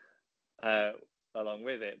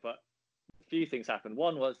with it. But a few things happened.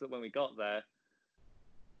 One was that when we got there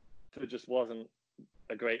just wasn't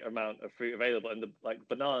a great amount of fruit available, and like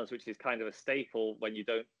bananas, which is kind of a staple when you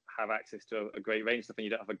don't have access to a great range of stuff and you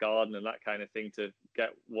don't have a garden and that kind of thing to get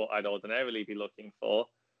what I'd ordinarily be looking for.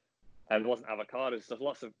 And it wasn't avocados, stuff.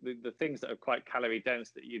 Lots of the things that are quite calorie dense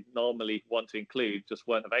that you'd normally want to include just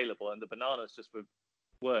weren't available, and the bananas just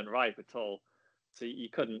weren't ripe at all. So you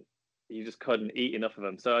just couldn't eat enough of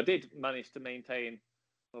them. So I did manage to maintain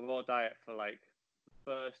a raw diet for like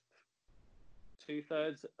the first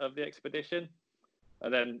 2/3 of the expedition.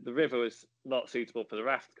 And then the river was not suitable for the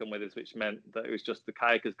raft to come with us, which meant that it was just the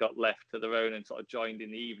kayakers got left to their own and sort of joined in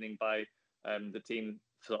the evening by the team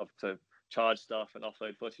sort of to charge stuff and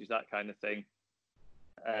offload footage, that kind of thing.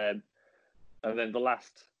 And then the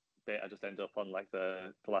last bit, I just ended up on like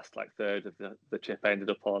the last like third of the trip. I ended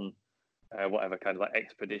up on whatever kind of like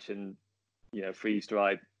expedition, freeze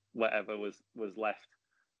dried, whatever was left,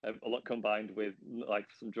 a lot combined with like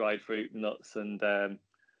some dried fruit, nuts, and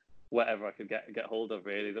whatever I could get hold of,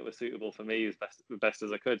 really, that was suitable for me as best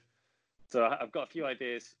as I could. So I've got a few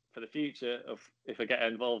ideas for the future of if I get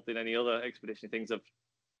involved in any other expedition things of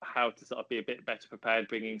how to sort of be a bit better prepared,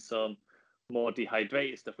 bringing some more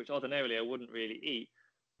dehydrated stuff, which ordinarily I wouldn't really eat.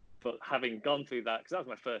 But having gone through that, because that was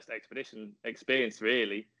my first expedition experience,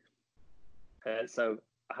 really, so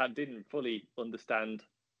I didn't fully understand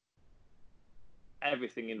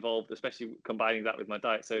everything involved, especially combining that with my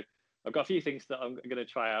diet. So I've got a few things that I'm going to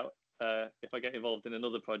try out if I get involved in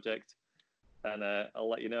another project, and I'll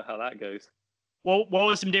let you know how that goes. What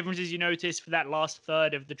were some differences you noticed for that last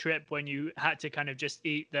third of the trip when you had to kind of just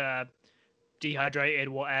eat the dehydrated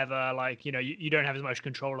whatever, like, you don't have as much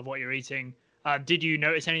control of what you're eating? Did you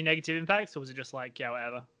notice any negative impacts, or was it just like, yeah,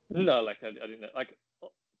 whatever? No, like I didn't know. Like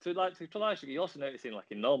to large degree, you also noticing like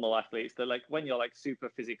in normal athletes that like when you're like super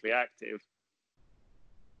physically active,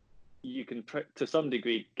 you can to some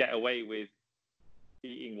degree get away with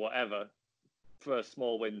eating whatever for a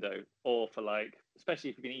small window, or for like, especially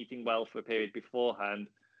if you've been eating well for a period beforehand.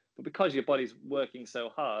 But because your body's working so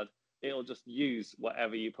hard, it'll just use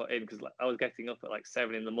whatever you put in. Because like, I was getting up at like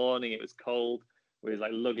 7 a.m, it was cold, we was like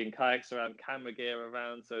lugging kayaks around, camera gear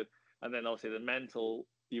around. So, and then obviously the mental,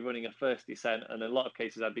 you're running a first descent, and in a lot of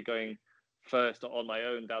cases I'd be going first or on my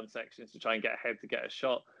own down sections to try and get ahead to get a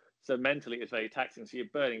shot. So mentally it's very taxing. So you're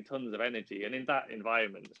burning tons of energy, and in that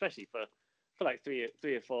environment, especially for like three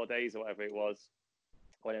or 4 days or whatever it was,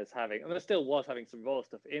 when I was having, and I still was having some raw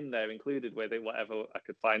stuff in there included with it, whatever I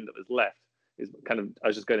could find that was left, is kind of, I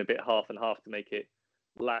was just going a bit half and half to make it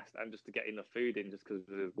last and just to get enough food in, just because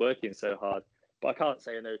I was working so hard. But I can't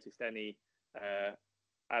say I noticed any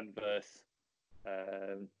adverse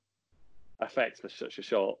effects for such a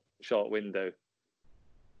short window.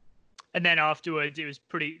 And then afterwards, it was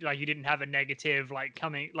pretty, like, you didn't have a negative, like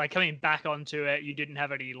coming back onto it. You didn't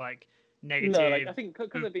have any like negative. No, like I think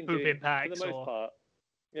because I've been doing impacts for the most part.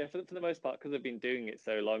 Yeah, for the most part, because I've been doing it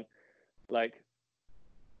so long, like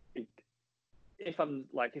if I'm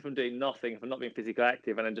doing nothing, if I'm not being physically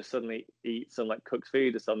active, and I just suddenly eat some like cooked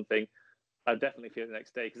food or something, I definitely feel it the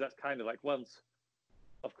next day, because that's kind of like once.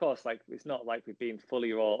 Of course, like it's not like we've been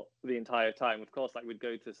fully raw the entire time. Of course, like we'd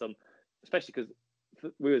go to some, especially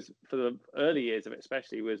because for the early years of it,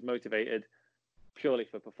 especially, we was motivated purely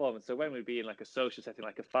for performance. So when we'd be in like a social setting,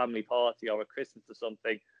 like a family party or a Christmas or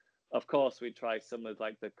something, of course we'd try some of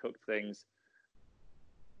like the cooked things,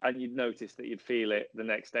 and you'd notice that you'd feel it the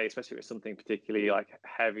next day, especially if it's something particularly like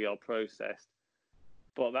heavy or processed.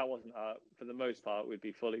 But that wasn't for the most part, we'd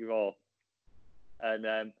be fully raw.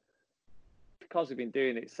 And because we've been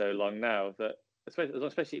doing it so long now, that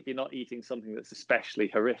especially if you're not eating something that's especially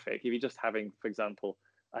horrific. If you're just having, for example,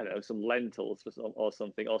 I don't know, some lentils or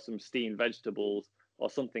something, or some steamed vegetables, or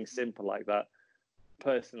something simple like that.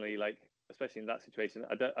 Personally, like especially in that situation,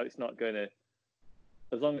 it's not going to,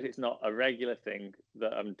 as long as it's not a regular thing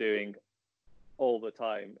that I'm doing all the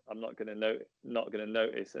time, I'm not going to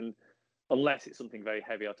notice. And unless it's something very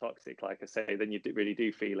heavy or toxic, like I say, then you really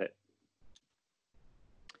do feel it.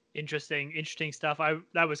 Interesting stuff.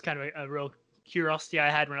 That was kind of a real curiosity I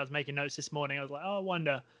had when I was making notes this morning. I was like, oh, I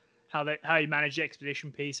wonder how you managed the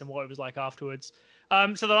expedition piece and what it was like afterwards.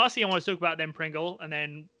 So the last thing I want to talk about then, Pringle, and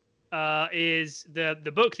then is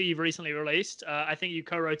the book that you've recently released. I think you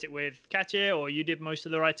co-wrote it with Katya, or you did most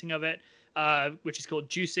of the writing of it, which is called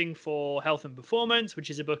Juicing for Health and Performance, which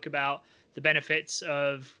is a book about the benefits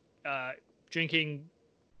of drinking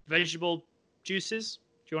vegetable juices.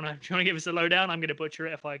 Do you want to give us a lowdown? I'm going to butcher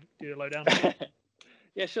it if I do a lowdown.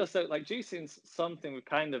 Yeah, sure. So like juicing's something we've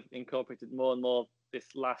kind of incorporated more and more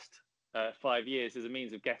this last 5 years as a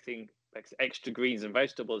means of getting extra greens and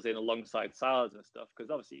vegetables in alongside salads and stuff. Because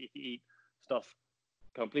obviously if you eat stuff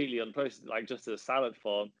completely unprocessed, like just as a salad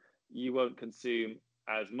form, you won't consume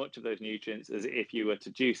as much of those nutrients as if you were to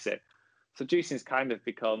juice it. So juicing's kind of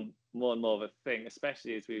become more and more of a thing,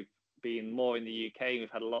 especially as we've been more in the UK.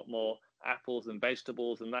 We've had a lot more apples and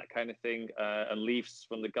vegetables and that kind of thing, and leaves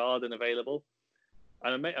from the garden available.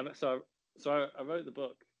 And so I wrote the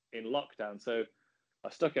book in lockdown. So I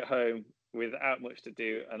was stuck at home without much to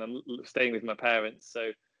do, and I'm staying with my parents.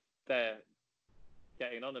 So they're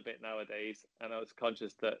getting on a bit nowadays, and I was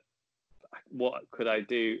conscious that what could I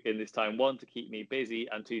do in this time? One, to keep me busy,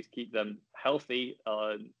 and two, to keep them healthy.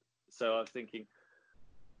 So I was thinking,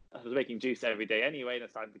 I was making juice every day anyway, and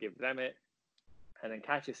it's time to give them it. And then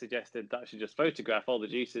Katya suggested that I should just photograph all the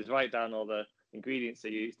juices, write down all the ingredients I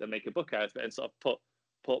used, and make a book out of it, and sort of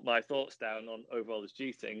put my thoughts down on overall this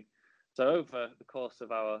juicing. So over the course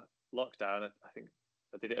of our lockdown, I think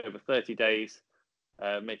I did it over 30 days,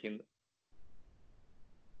 making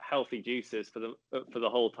healthy juices for the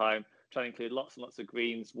whole time, trying to include lots and lots of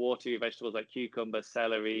greens, watery vegetables like cucumber,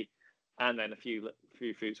 celery, and then a few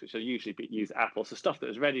fruits which are usually use apple. So stuff that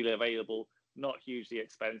is readily available, not hugely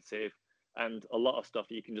expensive, and a lot of stuff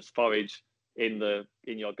you can just forage in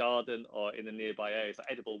your garden or in the nearby areas, like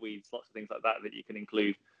edible weeds, lots of things like that you can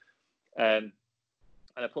include. And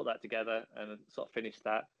I put that together and sort of finished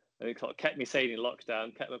that, and it sort of kept me sane in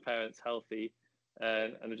lockdown, kept my parents healthy,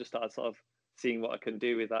 and I just started sort of seeing what I can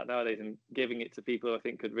do with that nowadays and giving it to people who I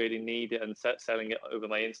think could really need it, and selling it over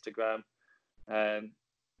my Instagram.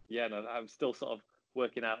 Yeah, no, I'm still sort of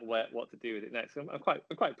working out what to do with it next. I'm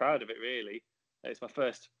quite proud of it, really. It's my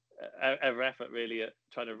first ever effort, really, at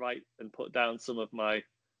trying to write and put down some of my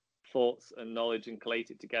thoughts and knowledge and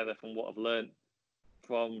collate it together from what I've learned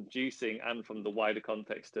from juicing and from the wider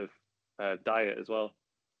context of diet as well.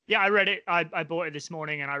 Yeah, I read it. I bought it this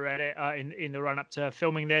morning, and I read it in the run up to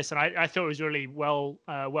filming this, and I thought it was really well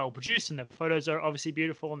produced, and the photos are obviously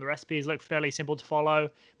beautiful, and the recipes look fairly simple to follow.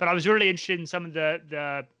 But I was really interested in some of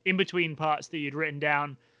the in between parts that you'd written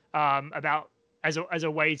down about as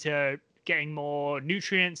a way to getting more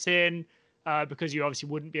nutrients in, because you obviously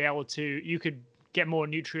wouldn't be able to. You could get more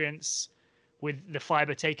nutrients with the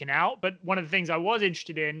fiber taken out. But one of the things I was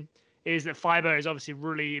interested in is that fiber is obviously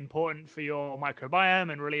really important for your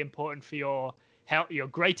microbiome and really important for your health, your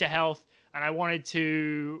greater health. And I wanted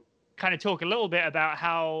to kind of talk a little bit about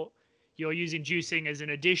how you're using juicing as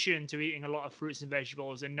an addition to eating a lot of fruits and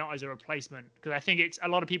vegetables and not as a replacement. Because I think it's a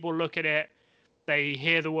lot of people look at it, they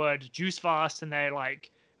hear the word juice fast and they're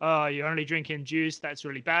like, oh, you're only drinking juice, that's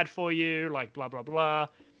really bad for you, like blah, blah, blah.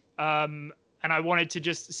 And I wanted to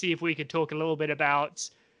just see if we could talk a little bit about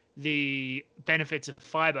the benefits of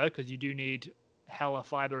fiber, because you do need hella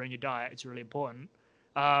fiber in your diet. It's really important.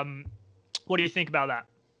 What do you think about that?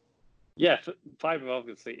 Yeah, fiber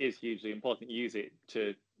obviously is hugely important. Use it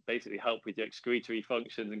to basically help with your excretory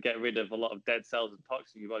functions and get rid of a lot of dead cells and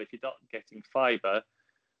toxins in your body. If you're not getting fiber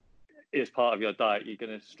as part of your diet, you're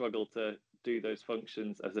going to struggle to do those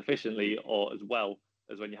functions as efficiently or as well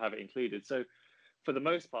as when you have it included. So for the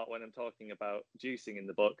most part, when I'm talking about juicing in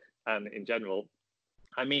the book and in general,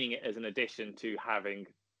 I'm meaning it as an addition to having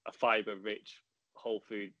a fiber-rich whole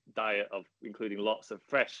food diet of including lots of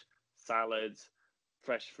fresh salads,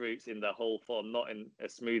 fresh fruits in their whole form, not in a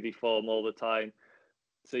smoothie form all the time.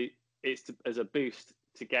 So it's as a boost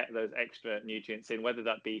to get those extra nutrients in, whether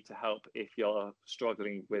that be to help if you're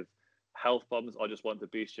struggling with health problems or just want to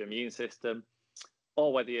boost your immune system,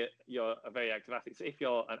 or whether you're a very active athlete. So if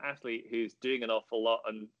you're an athlete who's doing an awful lot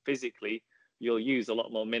and physically, you'll use a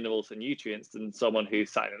lot more minerals and nutrients than someone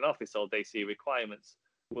who's sat in an office all day, so your requirements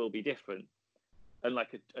will be different. And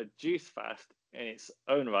like a juice fast in its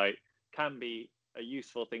own right can be a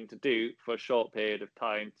useful thing to do for a short period of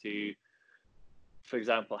time to, for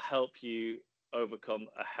example, help you overcome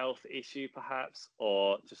a health issue perhaps,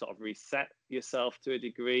 or to sort of reset yourself to a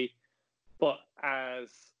degree. But as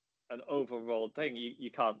an overall thing,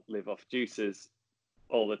 you can't live off juices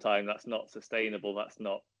all the time. That's not sustainable. That's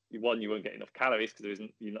not, one, you won't get enough calories because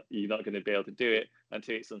you're not going to be able to do it, and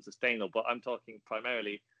two, it's unsustainable. But I'm talking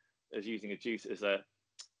primarily as using a juice as a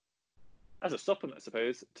supplement, I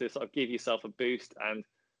suppose, to sort of give yourself a boost. And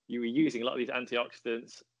you were using a lot of these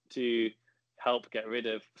antioxidants to help get rid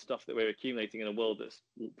of stuff that we're accumulating in a world that's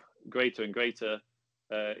greater and greater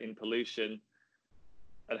in pollution,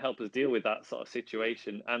 and help us deal with that sort of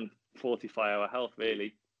situation and fortify our health,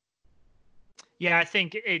 really. Yeah, I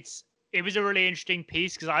think it was a really interesting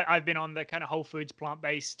piece because I've been on the kind of whole foods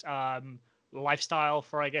plant-based lifestyle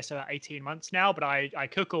for I guess about 18 months now, but I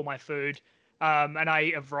cook all my food and I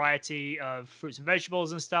eat a variety of fruits and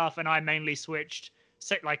vegetables and stuff, and I mainly switched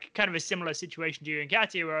like kind of a similar situation to you and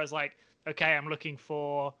Katia, where I was like, okay, I'm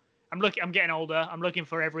getting older, I'm looking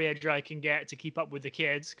for every edge I can get to keep up with the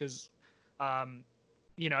kids because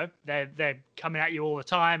you know, they're coming at you all the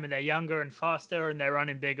time, and they're younger and faster, and they're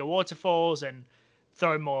running bigger waterfalls and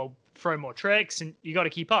throw more tricks, and you got to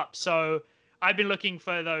keep up. So I've been looking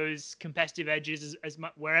for those competitive edges as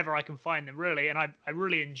much wherever I can find them, really. And I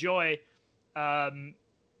really enjoy,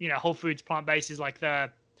 you know, Whole Foods plant-based is like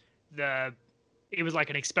it was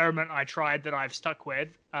like an experiment I tried that I've stuck with,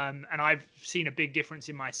 and I've seen a big difference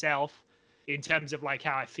in myself in terms of like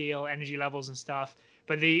how I feel, energy levels and stuff.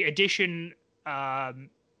 But the additional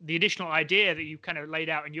idea that you kind of laid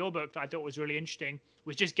out in your book that I thought was really interesting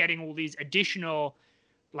was just getting all these additional,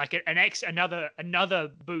 like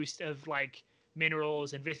another boost of like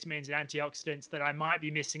minerals and vitamins and antioxidants that I might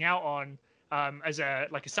be missing out on as a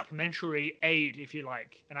supplementary aid, if you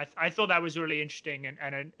like. And I thought that was really interesting,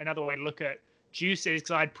 and another way to look at juices,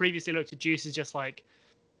 because I'd previously looked at juices just like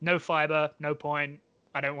no fiber, no point,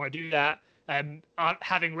 I don't want to do that.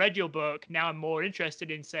 Having read your book, now I'm more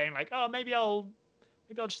interested in saying like, oh, maybe I'll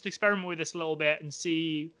just experiment with this a little bit and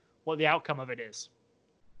see what the outcome of it is.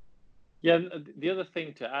 Yeah, the other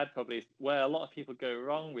thing to add probably is where a lot of people go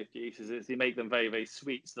wrong with juices is they make them very, very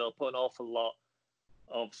sweet. So they'll put an awful lot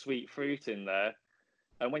of sweet fruit in there.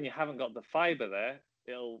 And when you haven't got the fiber there,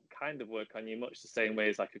 it'll kind of work on you much the same way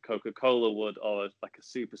as like a Coca-Cola would, or like a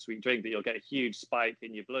super sweet drink, that you'll get a huge spike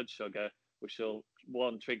in your blood sugar, which will,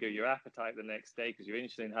 one, trigger your appetite the next day because your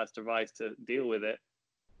insulin has to rise to deal with it.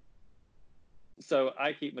 So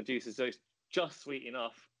I keep my juices just sweet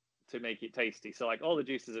enough to make it tasty. So like all the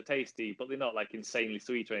juices are tasty, but they're not like insanely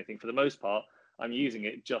sweet or anything. For the most part, I'm using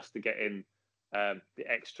it just to get in the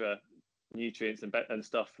extra nutrients and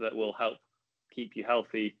stuff that will help keep you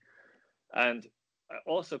healthy. And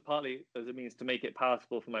also partly as a means to make it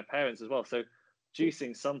palatable for my parents as well. So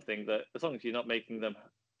juicing something that, as long as you're not making them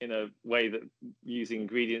in a way that using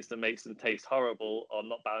ingredients that makes them taste horrible or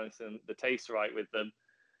not balancing the taste right with them,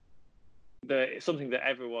 it's something that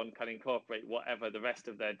everyone can incorporate whatever the rest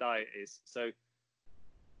of their diet is. So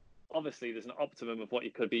obviously there's an optimum of what you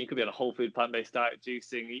could be. You could be on a whole food plant-based diet,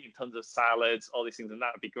 juicing, eating tons of salads, all these things, and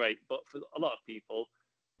that would be great. But for a lot of people,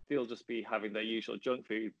 they'll just be having their usual junk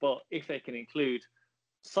food. But if they can include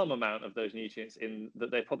some amount of those nutrients in that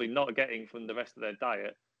they're probably not getting from the rest of their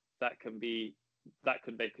diet, that could make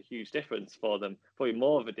a huge difference for them, probably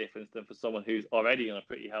more of a difference than for someone who's already on a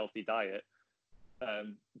pretty healthy diet.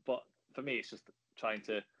 But for me, it's just trying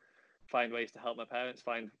to find ways to help my parents,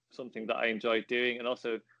 find something that I enjoy doing. And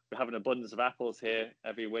also we have an abundance of apples here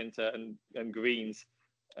every winter, and greens,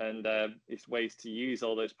 and it's ways to use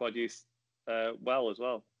all those produce well as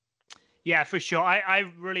well. Yeah, for sure.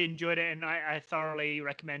 I really enjoyed it, and I thoroughly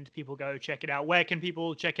recommend people go check it out. Where can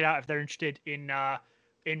people check it out if they're interested in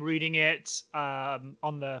reading it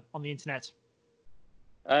on the internet?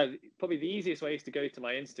 Probably the easiest way is to go to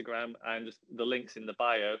my Instagram, and just the links in the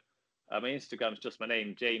bio. My Instagram is just my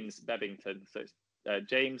name, James Bebbington. So it's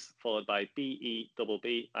James followed by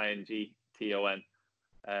Bebbington,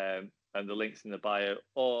 and the links in the bio.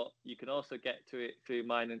 Or you can also get to it through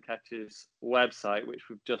mine and Katya's website, which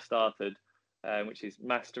we've just started, which is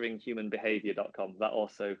masteringhumanbehavior.com. That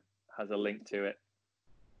also has a link to it.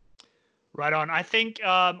 Right on. I think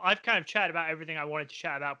I've kind of chatted about everything I wanted to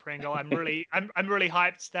chat about, Pringle. I'm really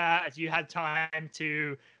hyped that you had time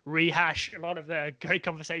to rehash a lot of the great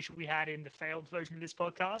conversation we had in the failed version of this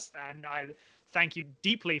podcast, and I thank you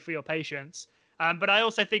deeply for your patience. But I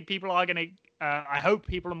also think people are going to. I hope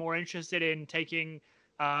people are more interested in taking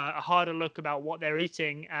a harder look about what they're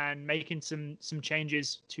eating and making some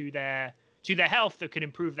changes to their to their health that could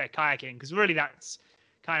improve their kayaking. Because really, that's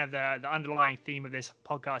kind of the underlying theme of this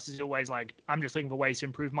podcast is always like, I'm just looking for ways to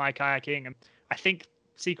improve my kayaking. And I think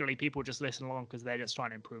secretly people just listen along because they're just trying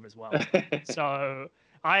to improve as well. So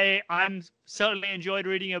I'm certainly enjoyed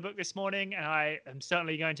reading your book this morning, and I am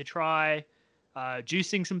certainly going to try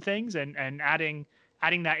juicing some things and adding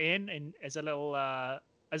that in as a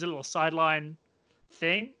little sideline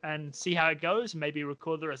thing and see how it goes and maybe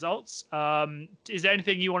record the results. Is there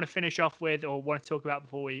anything you want to finish off with or want to talk about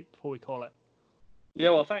before we call it?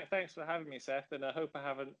 Yeah, well, thanks for having me, Seth, and I hope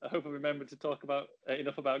I remembered to talk about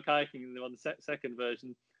enough about kayaking on the second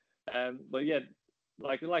version. But yeah,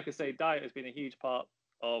 like I say, diet has been a huge part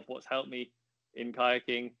of what's helped me in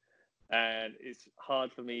kayaking, and it's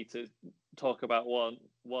hard for me to talk about one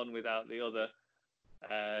without the other.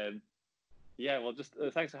 Yeah, well, just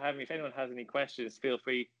thanks for having me. If anyone has any questions, feel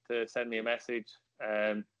free to send me a message.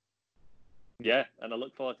 Yeah, and I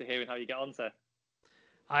look forward to hearing how you get on, Seth.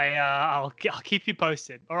 I'll keep you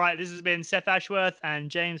posted. All right, this has been Seth Ashworth and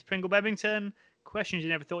James Pringle Bebbington. Questions you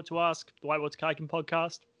never thought to ask. The Whitewater Kayaking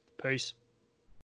Podcast. Peace.